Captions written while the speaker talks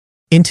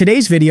In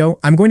today's video,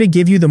 I'm going to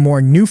give you the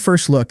more new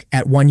first look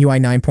at One UI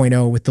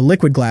 9.0 with the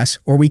liquid glass,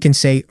 or we can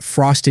say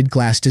frosted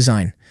glass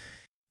design.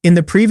 In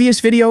the previous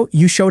video,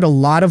 you showed a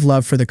lot of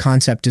love for the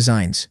concept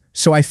designs,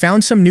 so I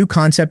found some new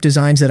concept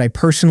designs that I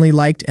personally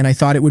liked and I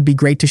thought it would be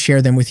great to share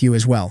them with you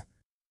as well.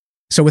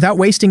 So without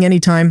wasting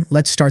any time,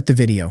 let's start the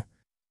video.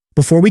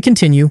 Before we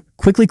continue,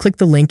 quickly click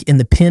the link in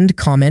the pinned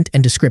comment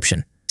and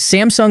description.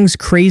 Samsung's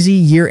crazy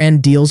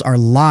year-end deals are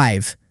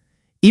live.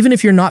 Even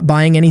if you're not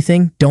buying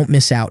anything, don't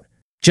miss out.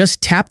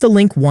 Just tap the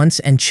link once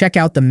and check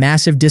out the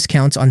massive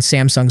discounts on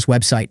Samsung's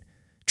website.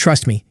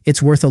 Trust me,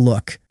 it's worth a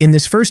look. In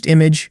this first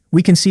image,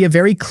 we can see a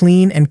very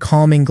clean and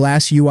calming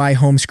glass UI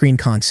home screen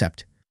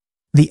concept.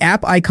 The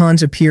app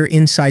icons appear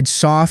inside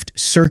soft,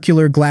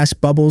 circular glass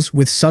bubbles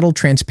with subtle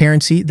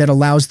transparency that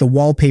allows the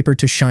wallpaper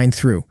to shine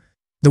through.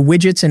 The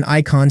widgets and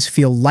icons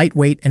feel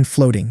lightweight and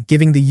floating,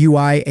 giving the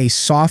UI a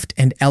soft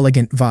and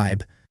elegant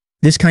vibe.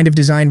 This kind of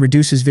design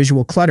reduces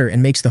visual clutter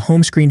and makes the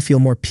home screen feel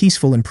more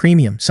peaceful and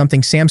premium, something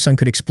Samsung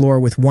could explore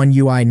with One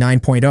UI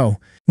 9.0.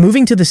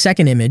 Moving to the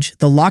second image,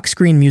 the lock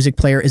screen music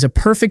player is a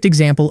perfect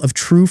example of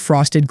true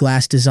frosted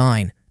glass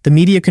design. The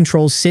media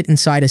controls sit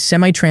inside a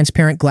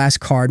semi-transparent glass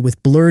card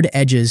with blurred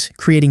edges,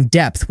 creating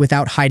depth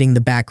without hiding the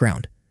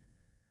background.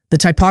 The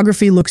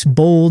typography looks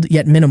bold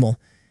yet minimal,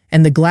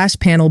 and the glass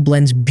panel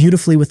blends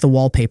beautifully with the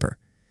wallpaper.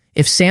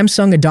 If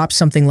Samsung adopts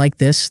something like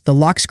this, the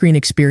lock screen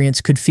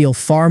experience could feel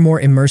far more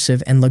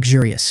immersive and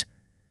luxurious.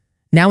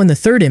 Now in the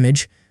third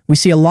image, we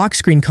see a lock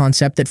screen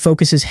concept that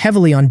focuses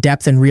heavily on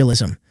depth and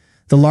realism.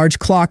 The large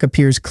clock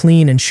appears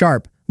clean and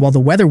sharp, while the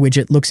weather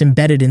widget looks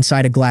embedded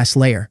inside a glass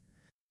layer.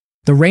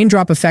 The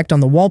raindrop effect on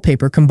the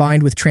wallpaper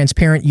combined with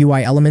transparent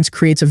UI elements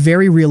creates a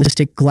very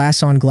realistic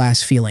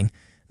glass-on-glass feeling.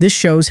 This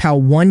shows how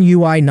One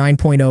UI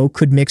 9.0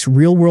 could mix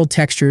real-world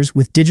textures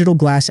with digital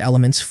glass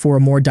elements for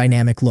a more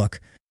dynamic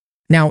look.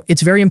 Now,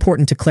 it's very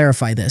important to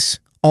clarify this.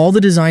 All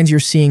the designs you're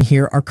seeing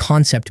here are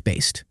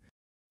concept-based.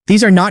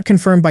 These are not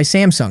confirmed by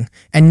Samsung,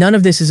 and none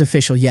of this is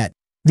official yet.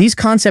 These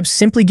concepts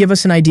simply give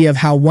us an idea of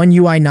how One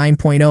UI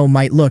 9.0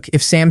 might look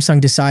if Samsung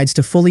decides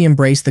to fully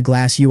embrace the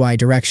glass UI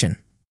direction.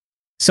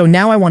 So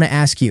now I want to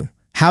ask you,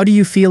 how do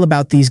you feel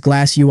about these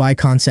glass UI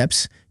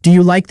concepts? Do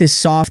you like this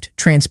soft,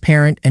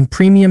 transparent, and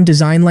premium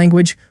design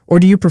language, or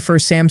do you prefer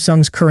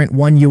Samsung's current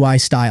One UI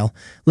style?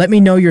 Let me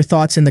know your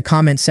thoughts in the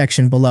comment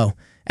section below.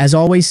 As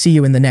always, see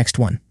you in the next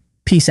one.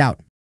 Peace out.